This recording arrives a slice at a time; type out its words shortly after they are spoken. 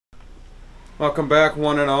Welcome back,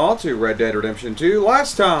 one and all, to Red Dead Redemption 2.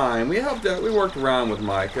 Last time, we worked around with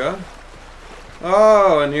Micah.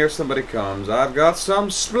 Oh, and here somebody comes. I've got some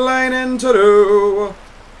splaining to do.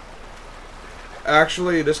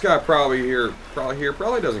 Actually, this guy probably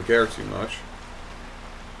doesn't care too much.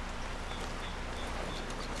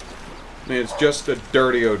 I mean, it's just a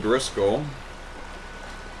dirty O'Driscoll.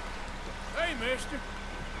 Hey, mister.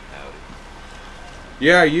 Howdy.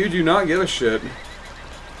 Yeah, you do not give a shit.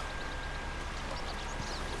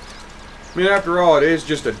 I mean, after all, it is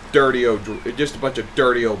just a bunch of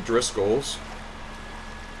dirty old Driscolls.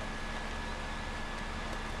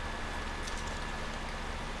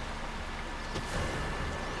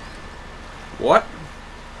 What?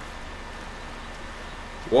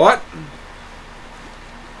 What?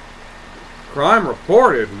 Crime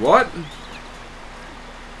reported. What?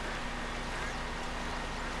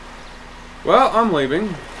 Well, I'm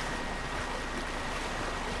leaving.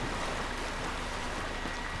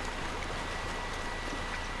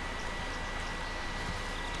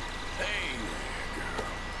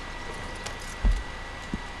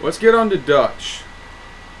 Let's get on to Dutch.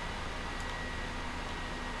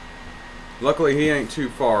 Luckily, he ain't too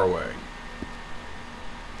far away.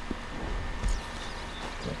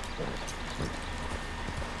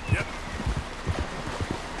 Yep.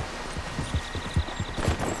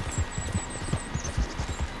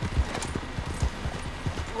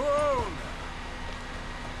 Whoa.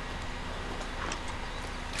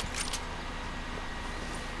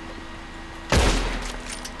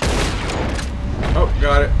 Oh,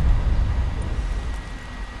 got it.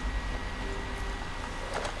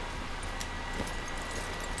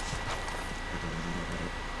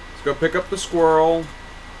 Let's go pick up the squirrel.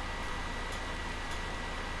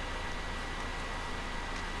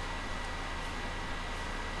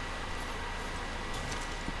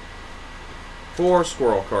 Poor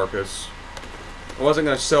squirrel carcass. I wasn't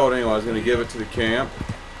going to sell it anyway. I was going to give it to the camp.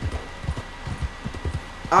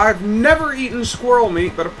 I've never eaten squirrel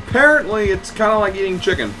meat, but apparently it's kind of like eating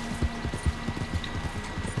chicken.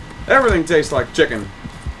 Everything tastes like chicken.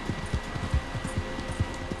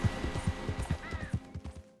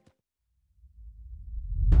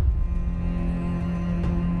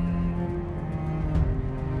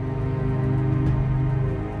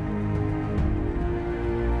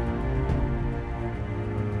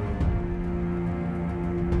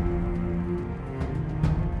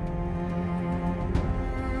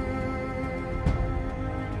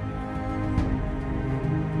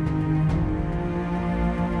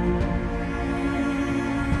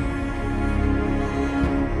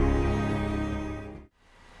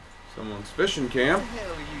 Someone's fishing camp. What the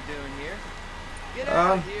hell are you doing here? Get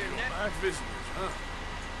out of here now. My visitors, huh?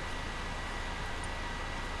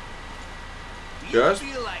 Do you Just-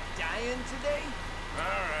 feel like dying today?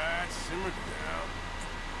 Alright, simmer down.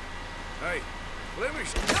 Hey,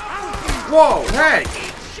 Flemish. Whoa, hey!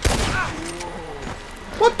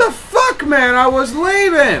 What the fuck, man? I was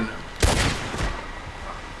leaving!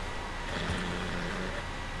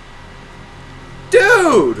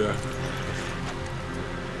 Dude!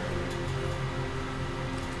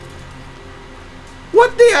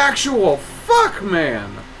 What the actual fuck,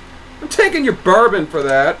 man? I'm taking your bourbon for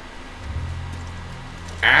that.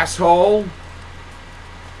 Asshole.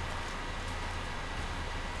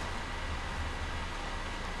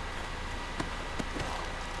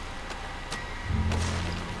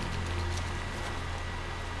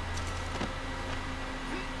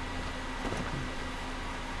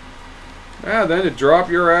 Yeah, then to drop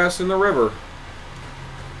your ass in the river.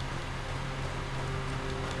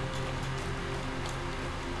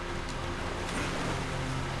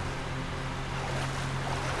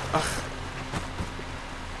 Ugh.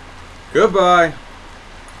 Goodbye.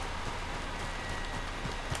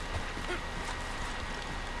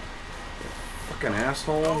 Fucking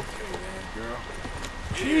asshole. Okay then, girl.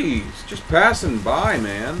 Jeez, just passing by,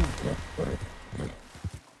 man.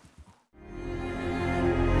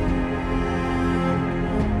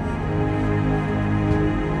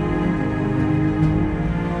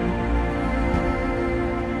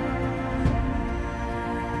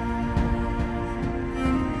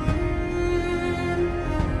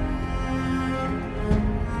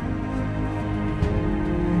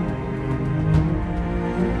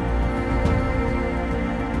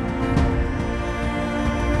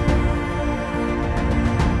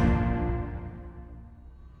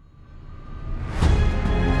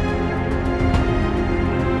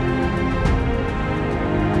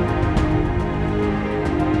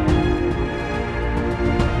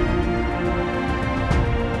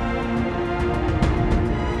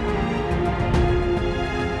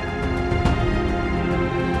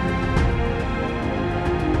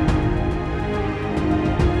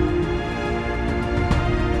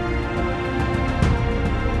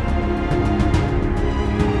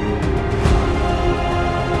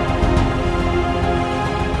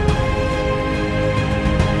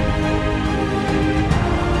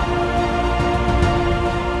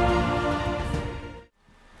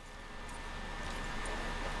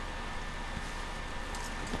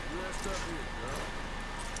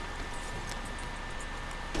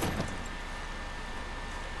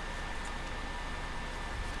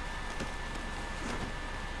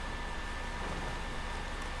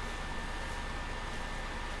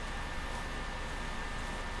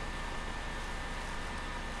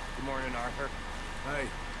 morning, Arthur. Hey,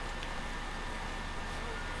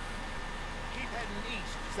 Keep heading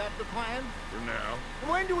east. Is that the plan? for now.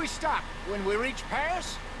 When do we stop? When we reach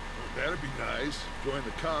Paris? Well, that'd be nice. Join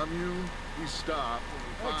the commune. We stop when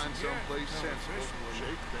we What's find it, someplace yeah? No, sensible. officially.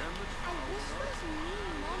 Shake them and I wish those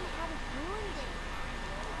mean men hadn't ruined it.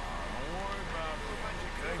 Don't worry about it,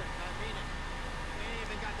 okay? I mean it. We ain't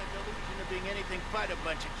even got the delusion of being anything but a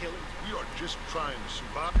bunch of killers. we are just trying to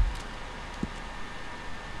survive.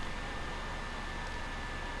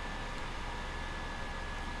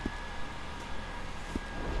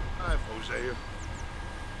 Hosea.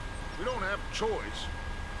 We don't have a choice.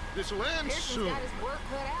 This'll end Pearson's soon. got his work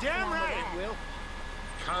cut out. Damn for him right with it will.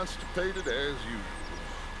 Constipated as usual.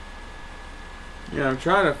 Yeah, I'm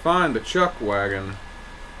trying to find the chuck wagon.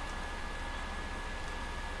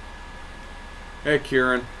 Hey,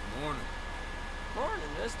 Kieran. Morning. Morning,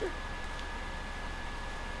 mister.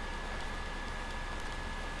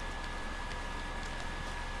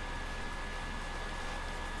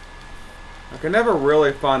 I can never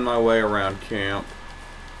really find my way around camp.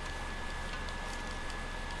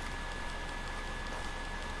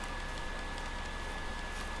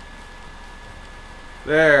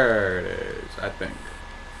 There it is, I think.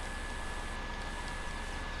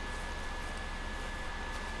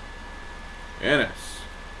 Ennis.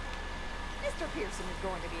 Mr. Pearson is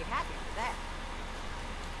going to be happy with that.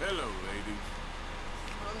 Hello, ladies.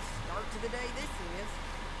 Fun start to the day this is.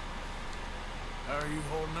 How are you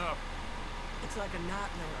holding up? It's like a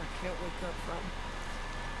nightmare I can't wake up from.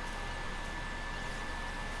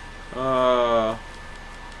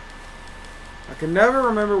 I can never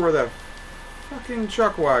remember where that fucking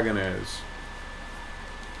chuck wagon is.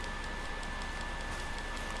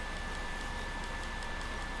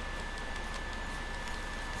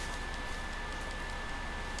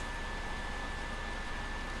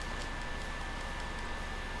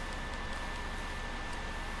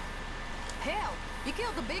 Hell, you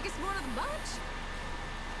killed the biggest one of the bunch.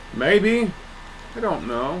 Maybe. I don't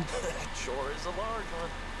know. That sure is a large one.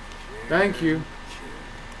 Thank you.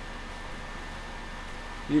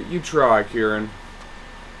 You try, Kieran.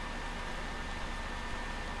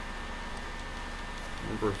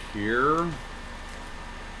 Over here.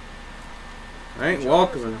 I ain't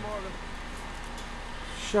welcoming.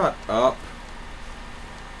 Shut up.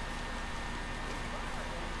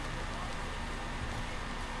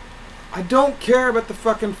 I don't care about the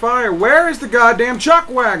fucking fire. Where is the goddamn chuck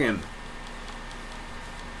wagon?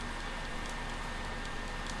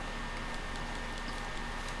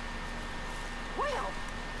 Well,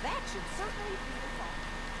 that should certainly be the fault.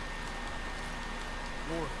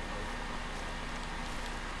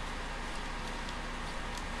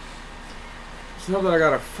 It's not that I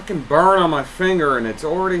got a fucking burn on my finger and it's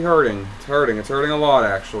already hurting. It's hurting. It's hurting a lot,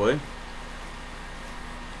 actually.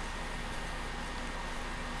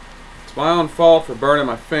 It's my own fault for burning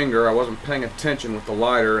my finger. I wasn't paying attention with the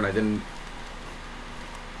lighter and I didn't...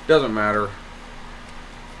 Doesn't matter.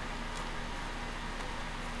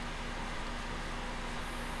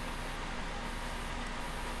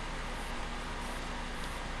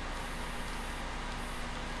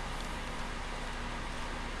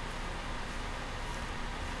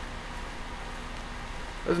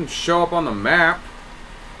 Doesn't show up on the map.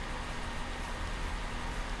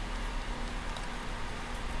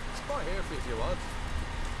 Spot here if you want.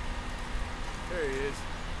 There he is.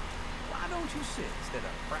 Why don't you sit instead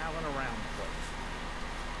of prowling around the place?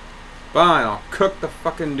 Fine, I'll cook the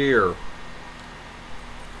fucking deer.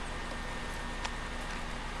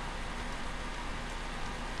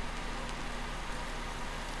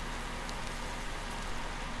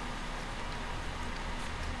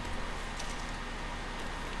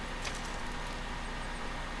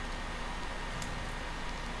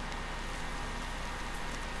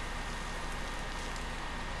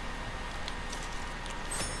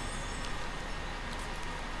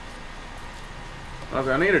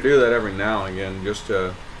 I need to do that every now and again just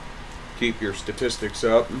to keep your statistics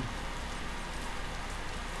up.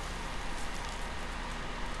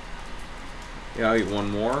 Yeah, I'll eat one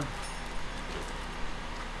more.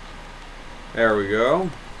 There we go.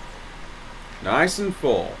 Nice and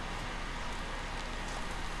full.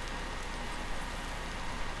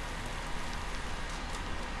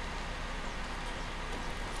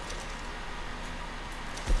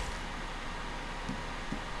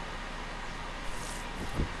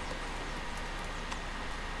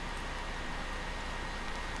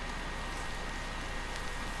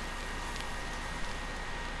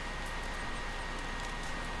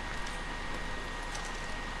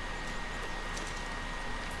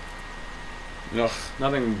 Ugh,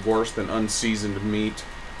 nothing worse than unseasoned meat.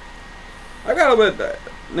 I got a bit.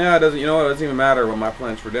 Nah, it doesn't. You know what? It doesn't even matter what my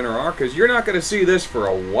plans for dinner are, because you're not going to see this for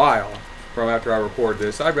a while from after I record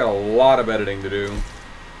this. I've got a lot of editing to do.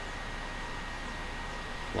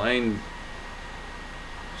 Plain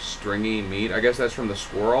stringy meat. I guess that's from the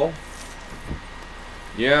squirrel.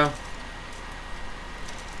 Yeah.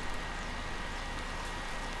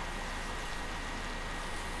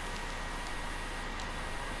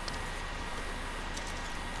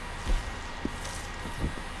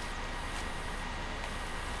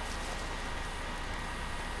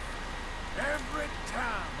 Every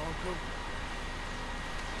time, Uncle.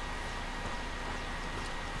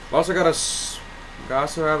 Also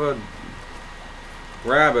also have a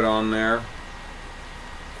rabbit on there.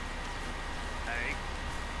 Hey.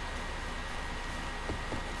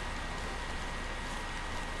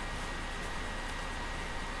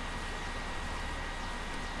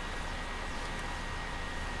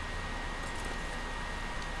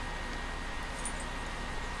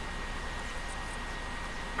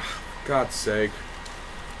 God's sake.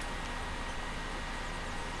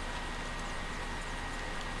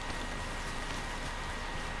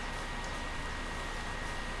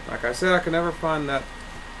 Like I said, I can never find that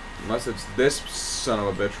unless it's this son of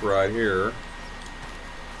a bitch right here.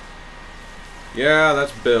 Yeah,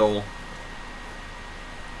 that's Bill.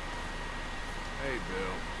 Hey,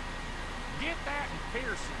 Bill. Get that in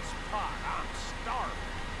Pearson's pot. I'm starving.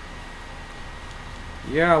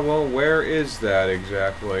 Yeah, well, where is that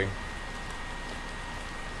exactly?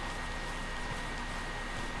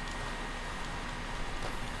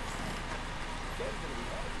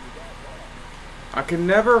 I can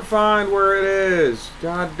never find where it is.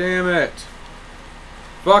 God damn it.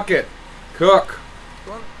 Fuck it. Cook.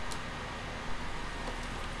 What?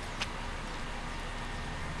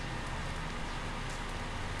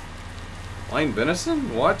 Plain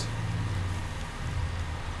venison? What?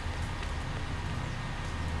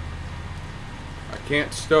 I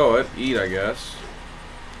can't stow it. Eat, I guess.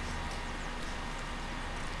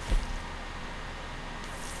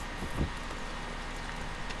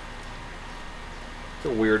 It's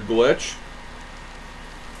a weird glitch.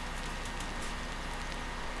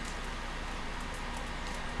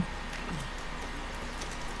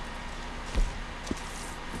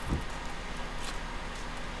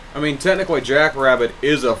 I mean, technically Jackrabbit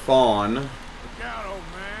is a fawn. Look out, old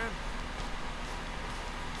man.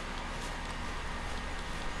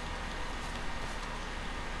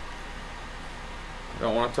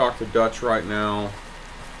 Don't want to talk to Dutch right now.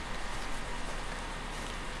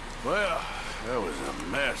 Well, that was a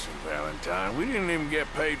mess in Valentine. We didn't even get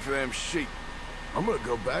paid for them sheep. I'm gonna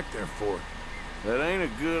go back there for it. That ain't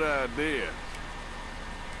a good idea.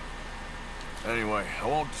 Anyway, I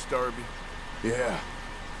won't disturb you. Yeah.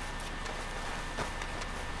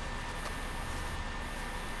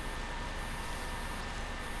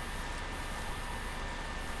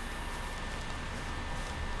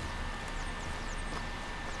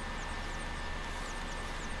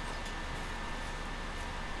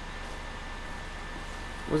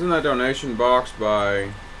 Wasn't that donation box by...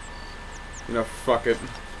 You know, fuck it.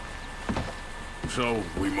 So,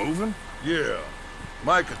 we moving? Yeah.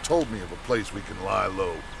 Micah told me of a place we can lie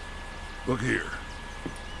low. Look here.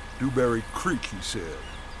 Dewberry Creek, he said.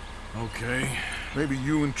 Okay. Maybe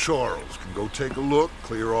you and Charles can go take a look,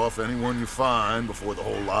 clear off anyone you find before the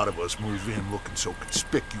whole lot of us move in looking so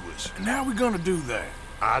conspicuous. And how we gonna do that?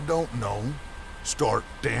 I don't know. Start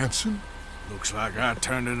dancing? Looks like I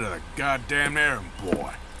turned into the goddamn errand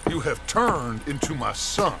boy. You have turned into my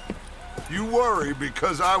son. You worry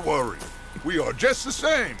because I worry. We are just the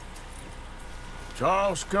same.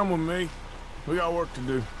 Charles, come with me. We got work to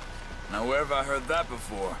do. Now, where have I heard that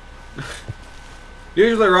before?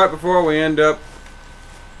 Usually right before we end up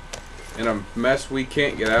in a mess we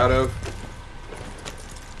can't get out of.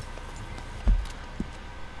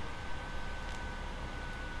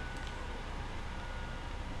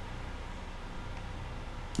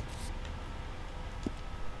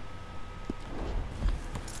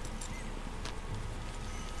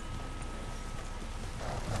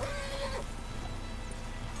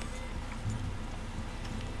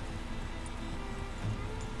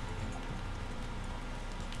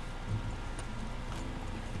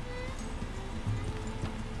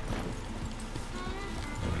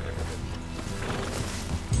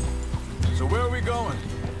 So where are we going?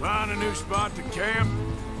 Find a new spot to camp.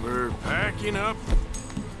 We're packing up.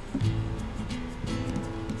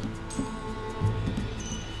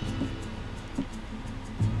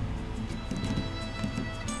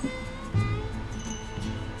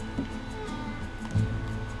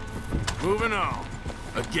 Moving on.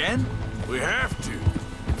 Again? We have to.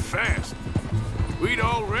 Fast. We'd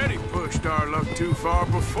already pushed our luck too far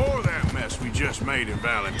before that mess we just made in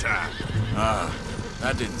Valentine.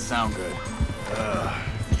 That didn't sound good.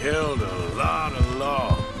 Killed a lot of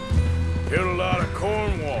logs. Killed a lot of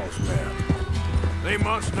Cornwall's men. They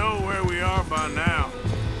must know where we are by now.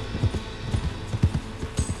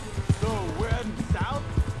 So we're heading south?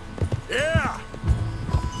 Yeah!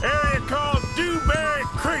 Area called Dewberry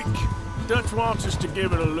Creek. Dutch wants us to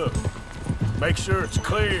give it a look. Make sure it's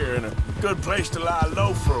clear and a good place to lie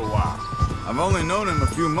low for a while. I've only known him a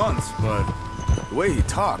few months, but the way he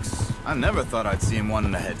talks, I never thought I'd see him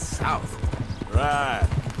wanting to head south. Right.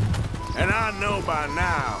 And I know by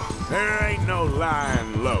now, there ain't no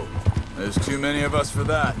lying low. There's too many of us for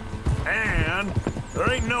that. And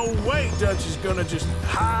there ain't no way Dutch is gonna just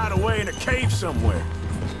hide away in a cave somewhere.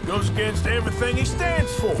 Goes against everything he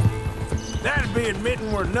stands for. That'd be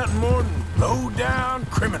admitting we're nothing more than low-down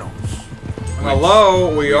criminals.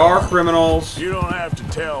 Hello, we are criminals. You don't have to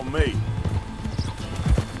tell me.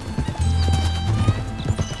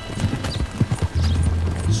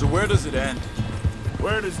 So where does it end?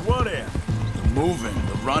 Where does what end? The moving,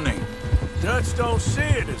 the running. Dutch don't see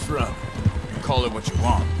it as running. You call it what you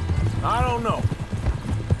want. I don't know.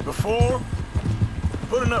 Before,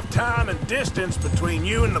 put enough time and distance between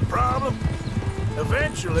you and the problem,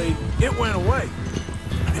 eventually it went away.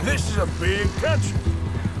 I mean, this is a big country.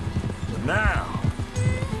 But now,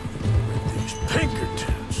 with these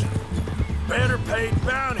Pinkertons, better paid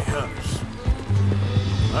bounty hunters,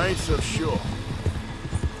 I ain't so sure.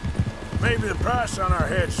 Maybe the price on our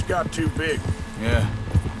heads got too big. Yeah,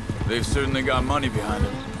 they've certainly got money behind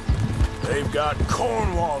them. They've got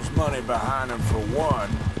Cornwall's money behind them for one,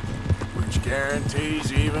 which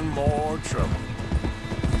guarantees even more trouble.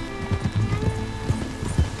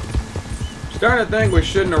 Starting to think we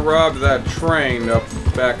shouldn't have robbed that train up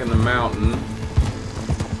back in the mountain.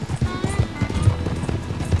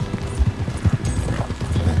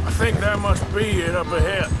 I think that must be it up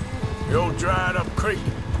ahead. The old dried up creek.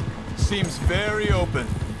 Seems very open.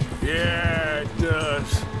 Yeah, it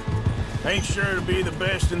does. Ain't sure to be the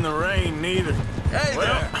best in the rain, neither. Hey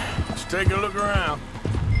well, there. let's take a look around.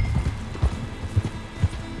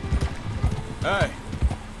 Hey,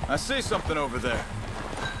 I see something over there.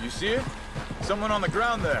 You see it? Someone on the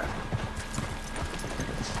ground there.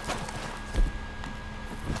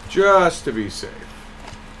 Just to be safe.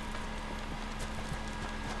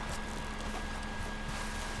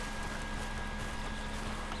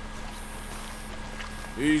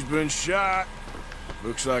 He's been shot.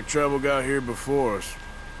 Looks like trouble got here before us.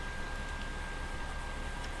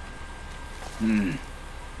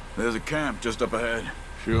 There's a camp just up ahead.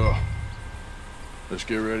 Sure. Let's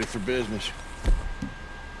get ready for business.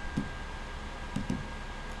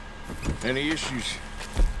 Any issues?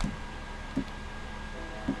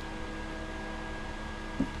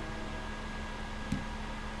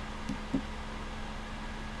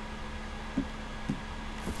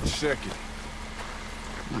 Second.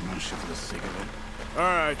 I'm gonna shoot for the sake of it. All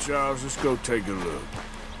right, Charles, let's go take a look.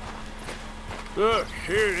 Look,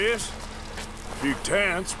 here it is. A few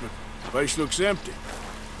tents, but the place looks empty.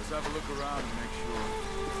 Let's have a look around and make sure.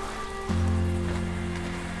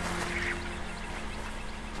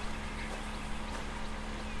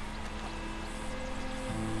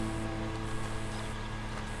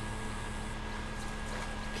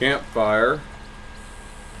 Campfire.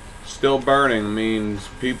 Still burning means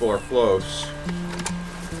people are close.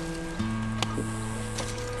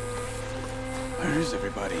 Where is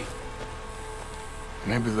everybody?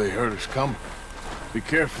 Maybe they heard us coming. Be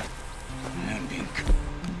careful. Man, being...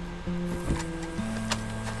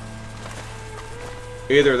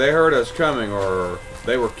 Either they heard us coming or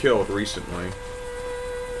they were killed recently.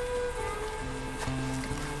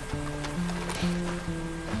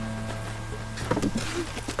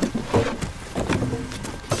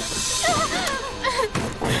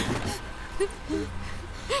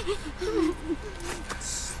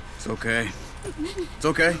 It's okay. It's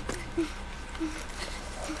okay.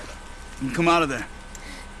 Come out of there.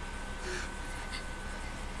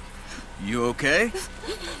 You okay?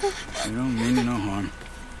 You don't mean no harm.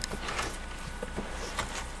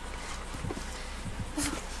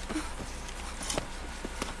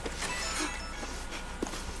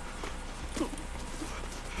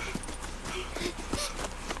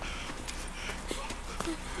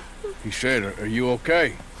 He said, are you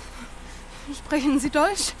okay? Sprechen Sie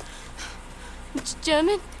Deutsch?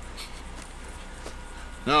 German?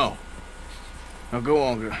 No. Now go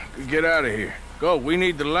on, get out of here. Go, we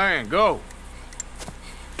need the land, go.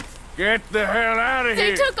 Get the hell out of They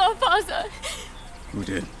here. took our father. Who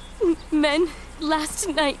did? Men, last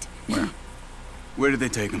night. Where? Where did they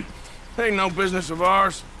take him? Ain't no business of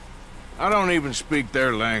ours. I don't even speak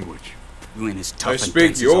their language. You ain't as tough They and speak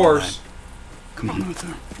dense as all yours. that. Come on,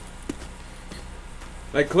 Arthur.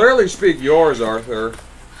 They clearly speak yours, Arthur.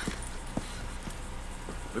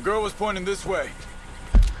 The girl was pointing this way.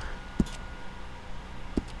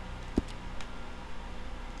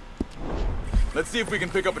 Let's see if we can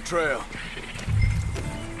pick up a trail.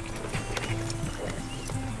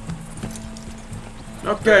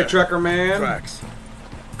 Okay, There. Trucker Man. Tracks.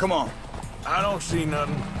 Come on. I don't see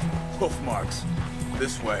nothing. Hoof marks.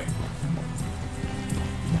 This way.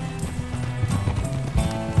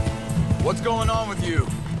 What's going on with you?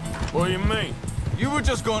 What do you mean? You were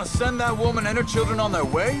just going to send that woman and her children on their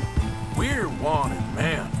way? We're wanted,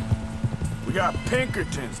 man. We got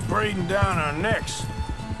Pinkertons breathing down our necks.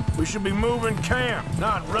 We should be moving camp,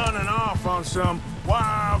 not running off on some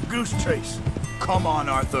wild goose chase. Come on,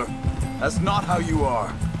 Arthur. That's not how you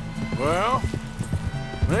are. Well,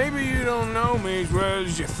 maybe you don't know me as well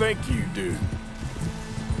as you think you do.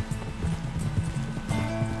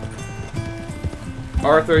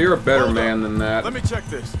 Arthur, you're a better Hold man up. than that. Let me check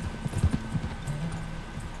this.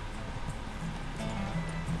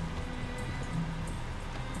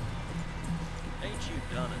 Ain't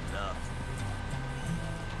you done enough?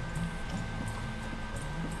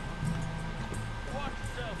 Watch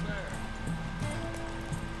yourself there.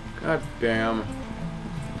 God damn.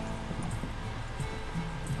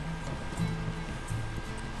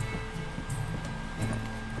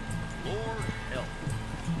 Lord help.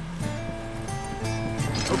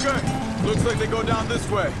 Okay. Looks like they go down this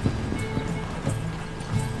way.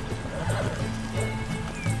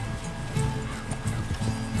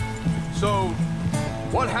 So,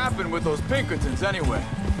 what happened with those Pinkertons anyway?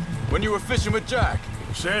 When you were fishing with Jack?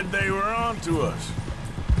 Said they were on to us.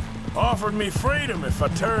 Offered me freedom if I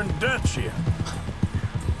turned Dutch here.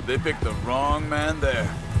 They picked the wrong man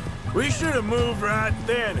there. We should have moved right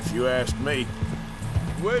then, if you asked me.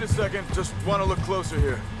 Wait a second, just want to look closer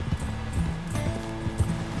here.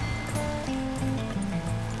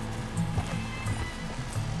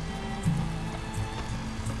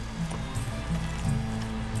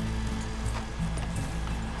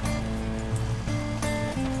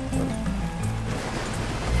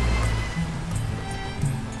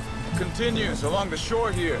 Continues along the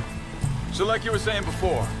shore here. So like you were saying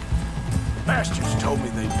before. Bastards told me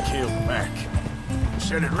they'd killed Mac.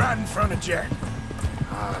 Said it right in front of Jack.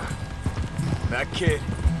 That kid,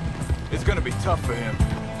 it's gonna be tough for him.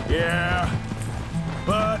 Yeah,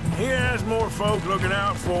 but he has more folk looking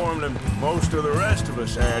out for him than most of the rest of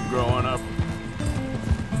us had growing up.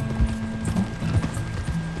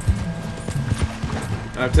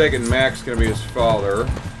 I'm taking Mac's gonna be his father.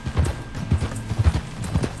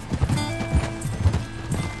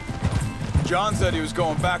 John said he was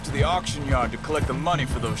going back to the auction yard to collect the money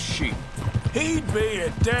for those sheep. He'd be a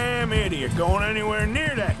damn idiot going anywhere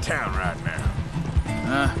near that town right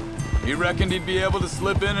now. He reckoned he'd be able to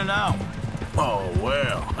slip in and out. Oh,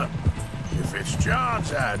 well. If it's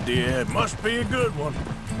John's idea, it must be a good one.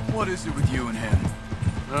 What is it with you and him?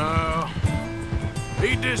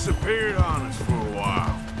 He disappeared on us for a while.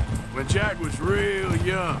 When Jack was real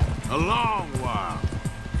young. A long while.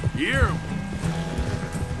 Year.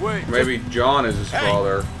 Wait, Maybe John is his Hey!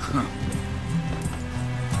 father.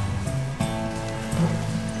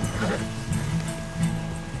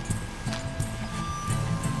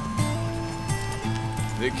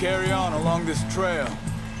 they carry on along this trail.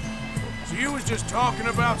 So you was just talking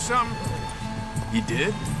about something? He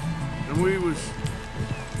did? And we was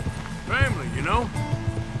family, you know?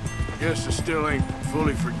 Guess I still ain't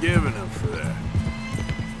fully forgiven him for that.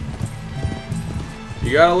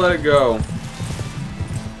 You gotta let it go.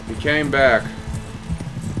 He came back.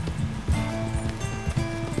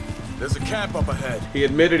 There's a camp up ahead. He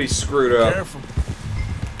admitted he screwed up. Careful.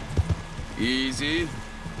 Easy.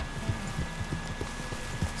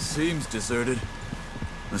 Seems deserted.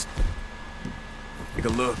 Let's take a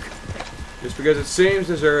look. Just because it seems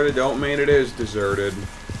deserted, don't mean it is deserted.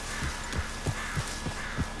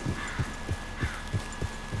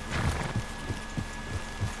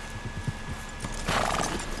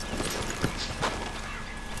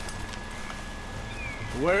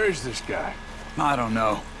 Where is this guy? I don't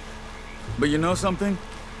know. But you know something?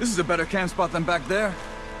 This is a better camp spot than back there.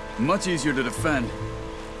 Much easier to defend.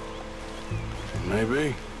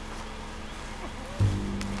 Maybe.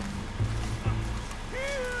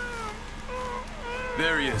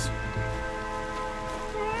 There he is.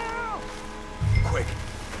 Quick.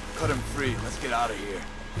 Cut him free. Let's get out of here.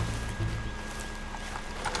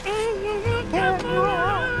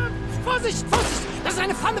 Vorsicht, Vorsicht! Das ist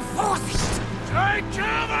eine Pfanne, Vorsicht! Take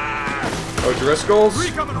cover! O'Driscolls?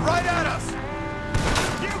 Three coming right at us!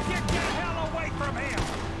 You get the hell away from him!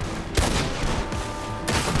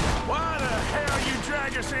 Why the hell you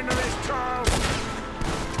drag us into this, Charles?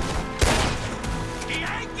 He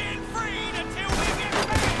ain't getting freed until we get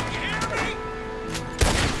paid, you hear me?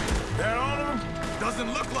 That all of them?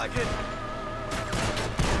 Doesn't look like it.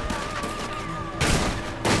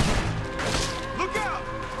 Look out!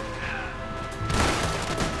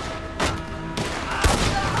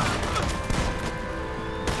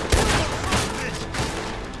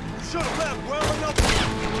 Should have left well enough.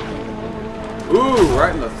 Ooh,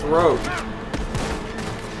 right in the throat.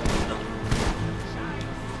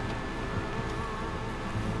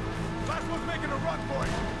 Last one's making a run for it.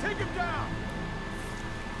 Take him down.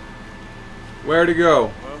 Where'd he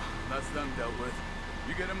go? Well, that's them dealt with.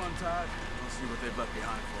 You get him untied, we'll see what they've left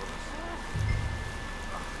behind for us.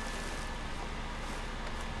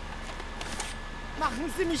 Machen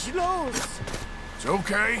Sie mich los! It's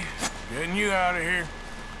okay. Getting you out of here.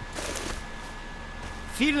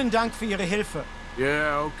 Vielen Dank für Ihre Hilfe.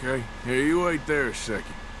 Yeah, okay. Here, you wait there a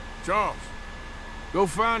second. Charles, go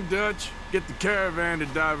find Dutch. Get the caravan to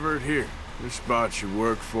divert here. This spot should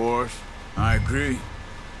work for us. I agree.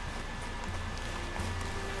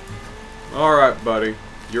 All right, buddy.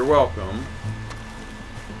 You're welcome.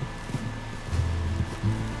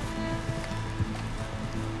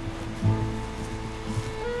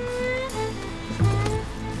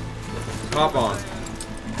 Hop on.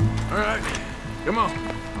 All right, come on.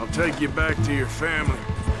 I'll take you back to your family.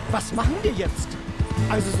 Was machen wir jetzt?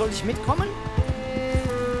 Also soll ich mitkommen?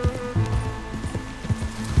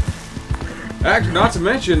 Actually, not to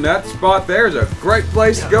mention, that spot there is a great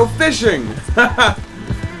place to go fishing.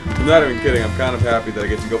 I'm not even kidding. I'm kind of happy that I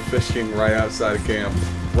get to go fishing right outside of camp.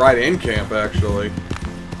 Right in camp, actually.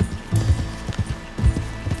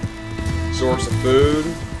 Source of food.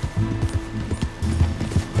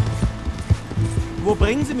 Wo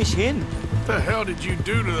bringen Sie mich hin? What the hell did you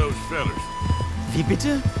do to those fellas? Wie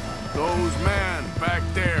bitte? Those men back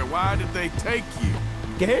there, why did they take you?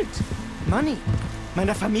 Geld. Money.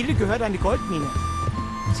 Meiner Familie gehört eine Goldmine.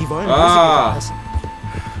 Sie wollen Ah. Mäuse essen.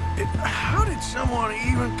 How did someone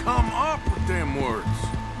even come up with them words?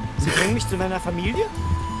 Sie bringen mich zu meiner Familie?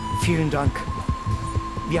 Vielen Dank.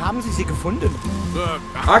 Wie haben Sie sie gefunden? Look,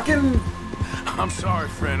 I'm sorry,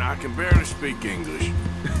 friend. I can barely speak English.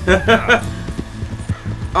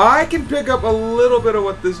 I can pick up a little bit of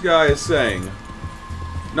what this guy is saying.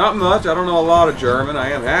 Not much. I don't know a lot of German.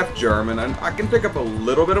 I am half German. And I can pick up a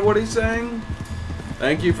little bit of what he's saying.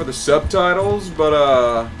 Thank you for the subtitles, but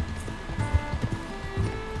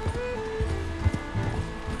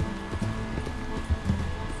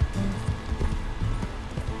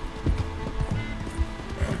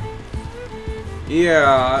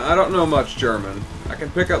yeah, I don't know much German. I can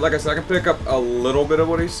pick up, like I said, I can pick up a little bit of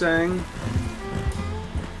what he's saying.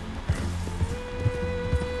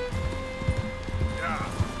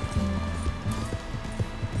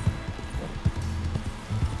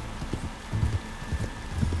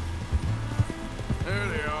 There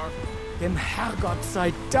they are. Dem Herrgott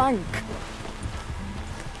sei Dank.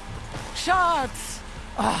 Schatz!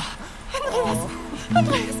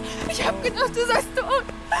 Andreas, ich hab gedacht, du seist tot.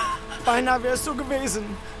 Beinahe wärst du gewesen.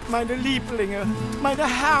 Meine Lieblinge. Meine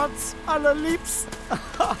Herz allerliebsten.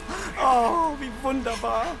 Oh, wie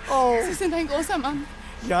wunderbar. Oh, Sie sind ein großer Mann.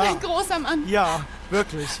 ja. Ein großer Mann. Ja,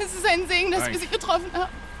 wirklich. Es ist ein Segen, dass wir Sie getroffen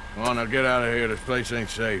haben. Come on, now get out of here. This place ain't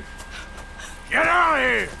safe. Get out of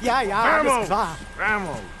here! Ja, ja, alles Vamos! klar.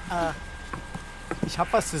 Vamos! Ich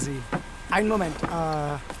hab was für Sie. Einen Moment.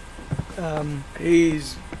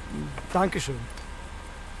 He's... Dankeschön.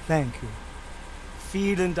 Thank you.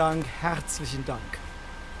 Vielen Dank, herzlichen Dank.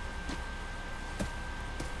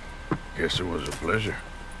 Guess it was a pleasure.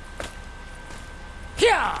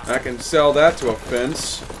 Ja! I can sell that to a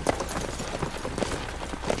fence.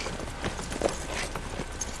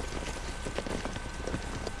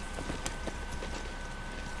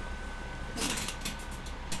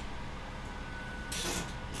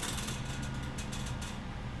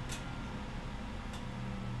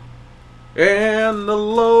 And the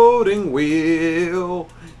loading wheel,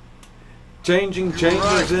 changing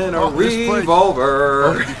changes in a This place revolver.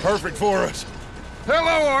 ought to be perfect for us.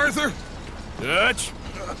 Hello, Arthur. Dutch?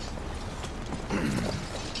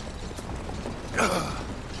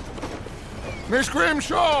 Miss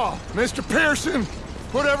Grimshaw, Mr. Pearson,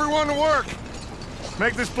 put everyone to work.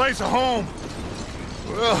 Make this place a home.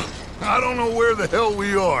 Well, I don't know where the hell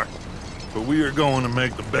we are, but we are going to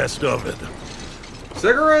make the best of it.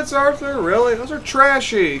 Cigarettes, Arthur? Really? Those are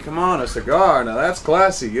trashy. Come on, a cigar. Now that's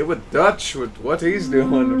classy. Get with Dutch with what he's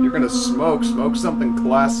doing. If you're gonna smoke, smoke something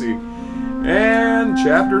classy. And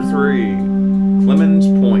Chapter 3. Clemens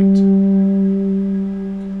Point.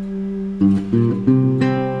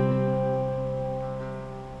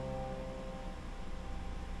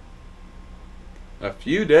 A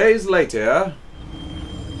few days later...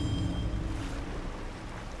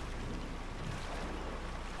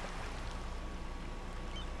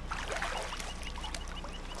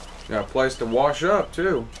 Got a place to wash up,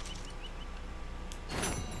 too.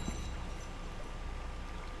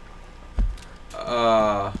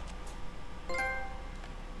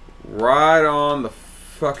 Right on the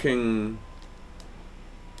fucking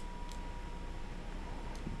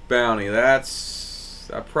bounty. I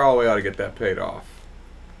probably ought to get that paid off.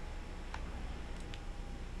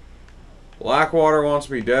 Blackwater wants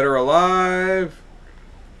me dead or alive.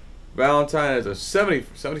 Valentine is a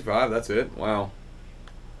 75, that's it. Wow.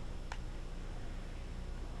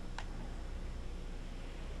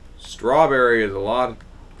 Strawberry is a lot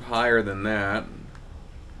higher than that.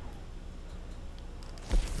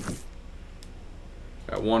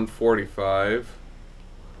 At 145.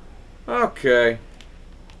 Okay.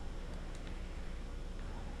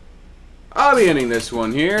 I'll be ending this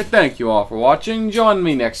one here. Thank you all for watching. Join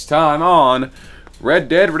me next time on Red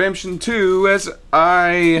Dead Redemption 2 as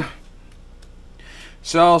I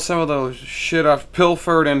sell some of those shit I've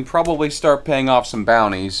pilfered and probably start paying off some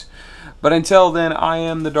bounties. But until then, I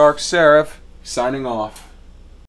am the Dark Seraph, signing off.